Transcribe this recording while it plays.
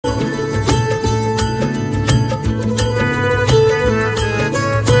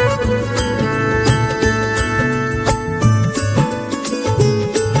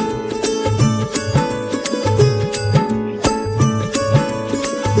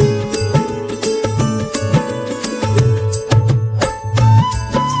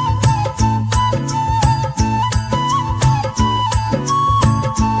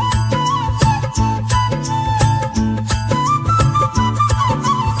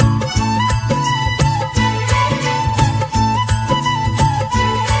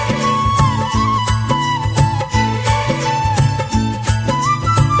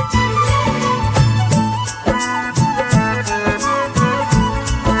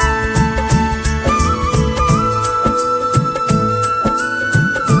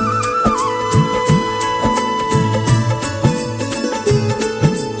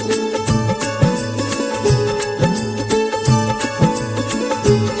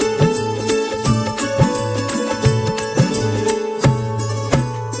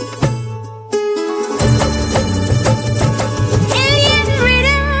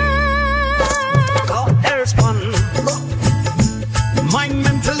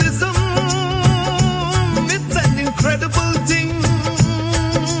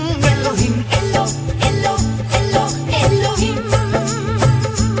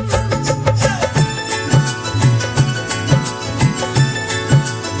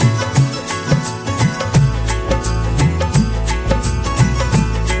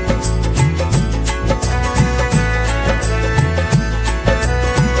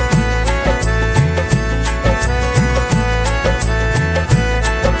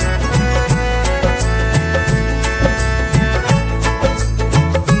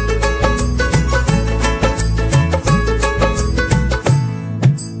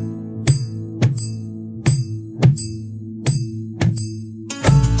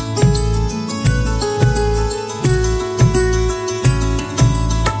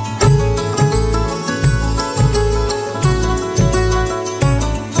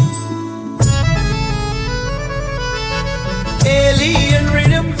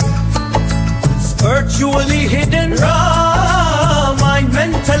virtually hidden. Raw mind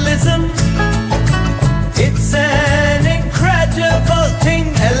mentalism. It's an incredible thing.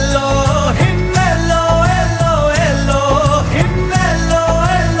 Elohim, Elo, Elo, Elohim, Elo,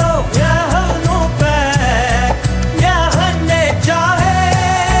 Elo. Yahanu back, Yahane jahe.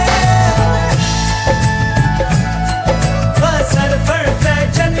 Sarfar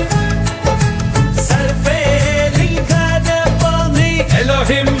fajn, sarfe incredible me.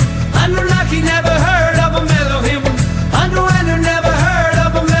 Elohim, Anunnaki never heard of him. Elohim, Anu never heard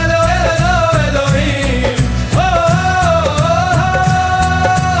of him. Elohim.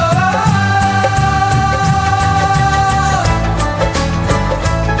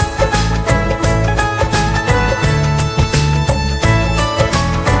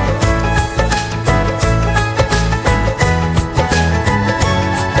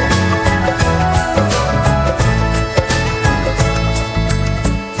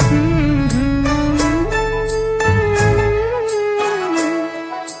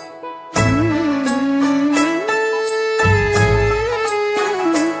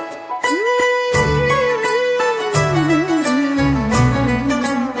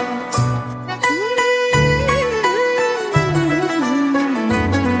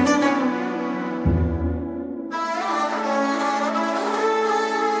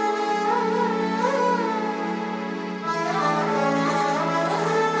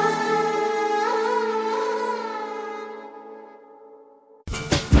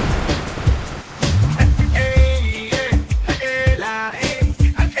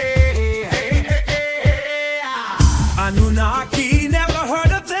 Anunnaki, never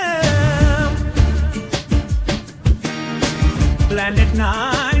heard of them. Planet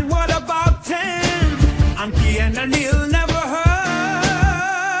 9, what about 10? Anki and Anil, never heard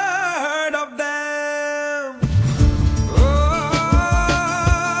of them.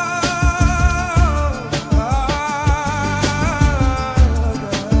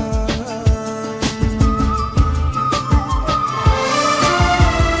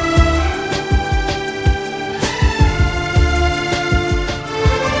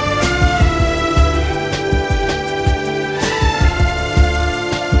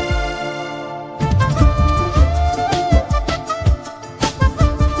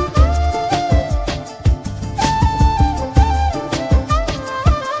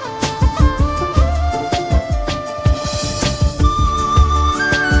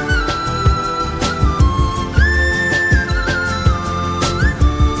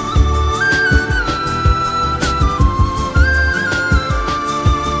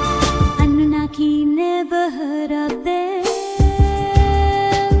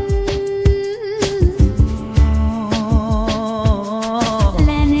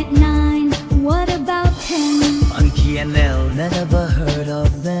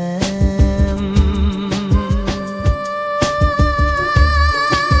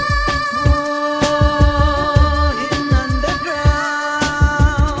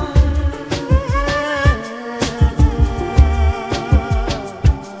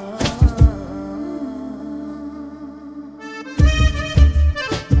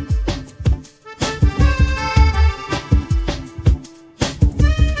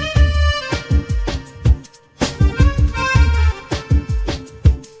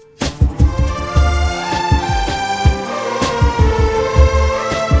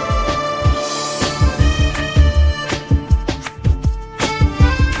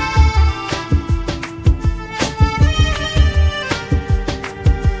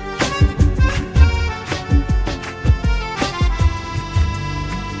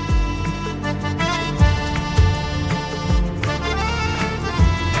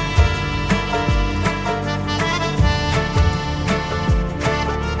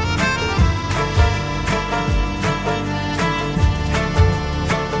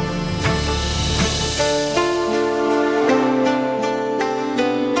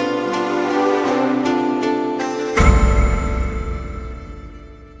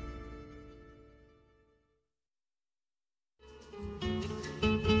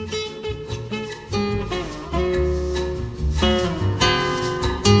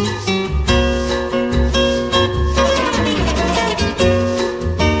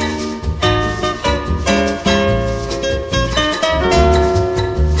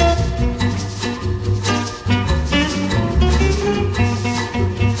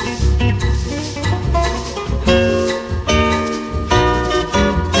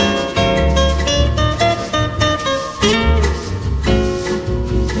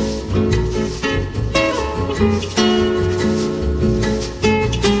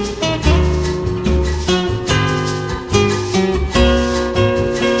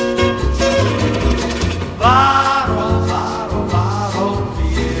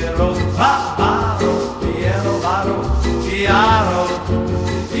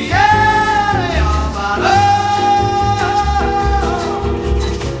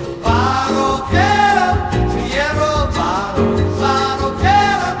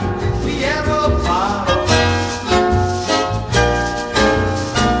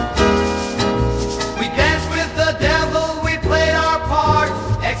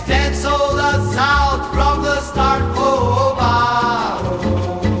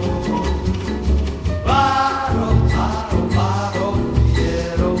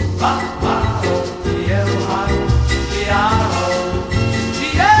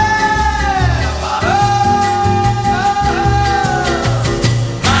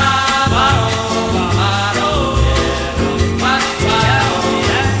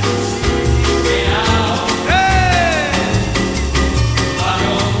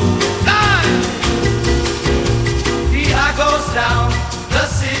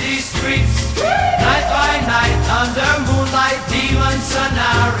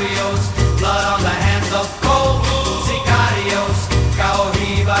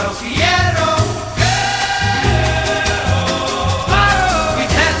 Paro quiero. We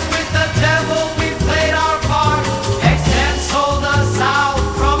danced with the devil, we played our part. Ex-men sold us out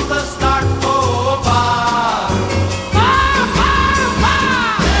from the start. Oh, paro.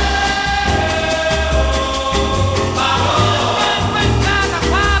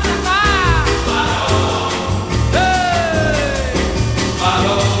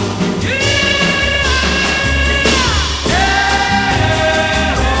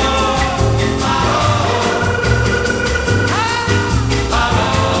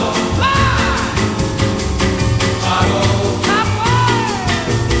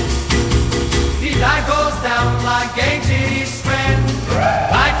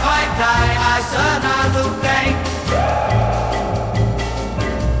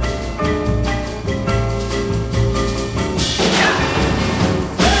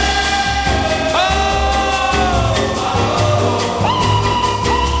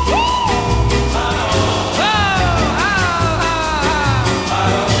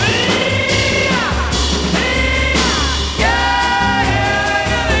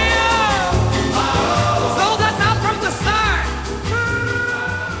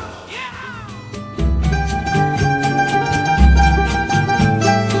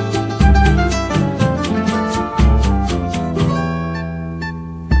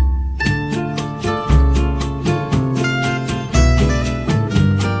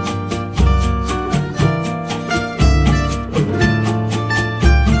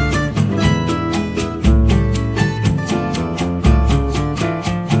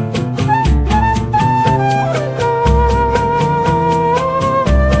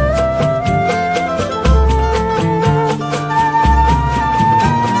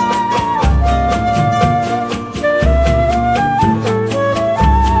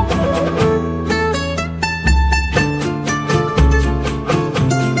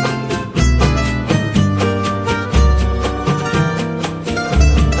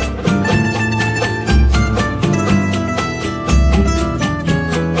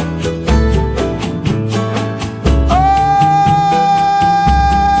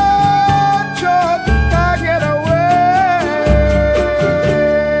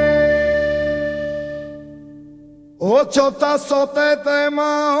 Ocho tazos de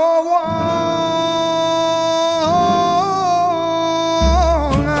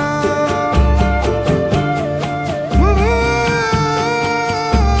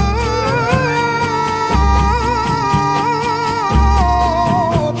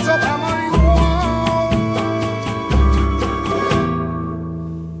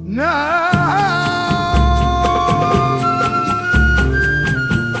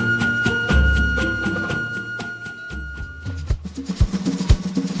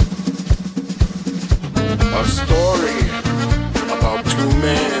A story about two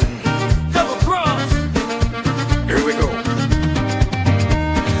men. Double cross. Here we go.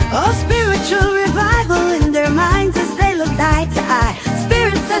 Oh, spiritual revival in their minds as they look eye to eye.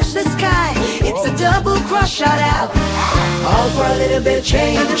 Spirits touch the sky. It's a double cross shout out. All for a little bit of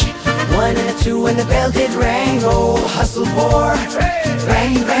change. One and a two and the bell did ring. Oh, hustle for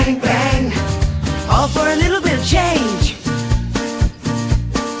bang, bang, bang. All for a little bit of change.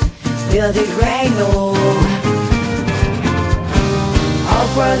 Bell did ring. Oh, all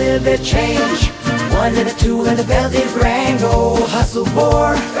for a little bit of change. One and a two and the bell did ring. Oh, hustle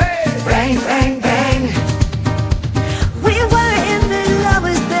for bang, bang, bang. We were in the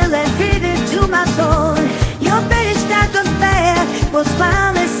lover's spell and hit it to my soul. Your face that was bad was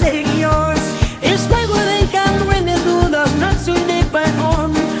finally sitting yours. It's like when they can bring it to the not so deep and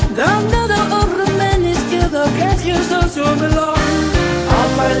on. The another of the man is still the cast you so belong. All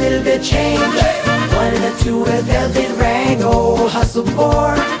for a little bit change. One and a two and bell did ring. Oh, hustle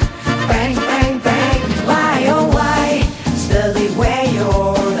for bang, bang, bang. Why, oh why, study where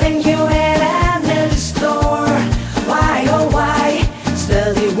you're than you had at the store. Why, oh why,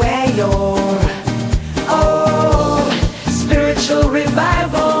 study where you're. Oh, spiritual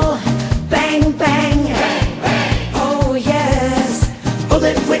revival. Bang, bang, bang, bang. Oh yes,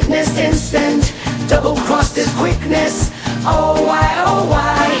 bullet witness instant. Double crossed his quickness. Oh why,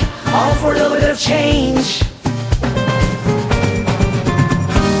 all for a little bit of change.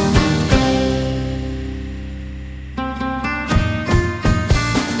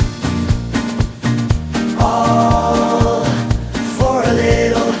 All for a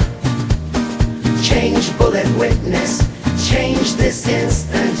little change, bullet witness, change this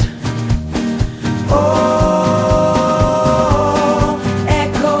instant.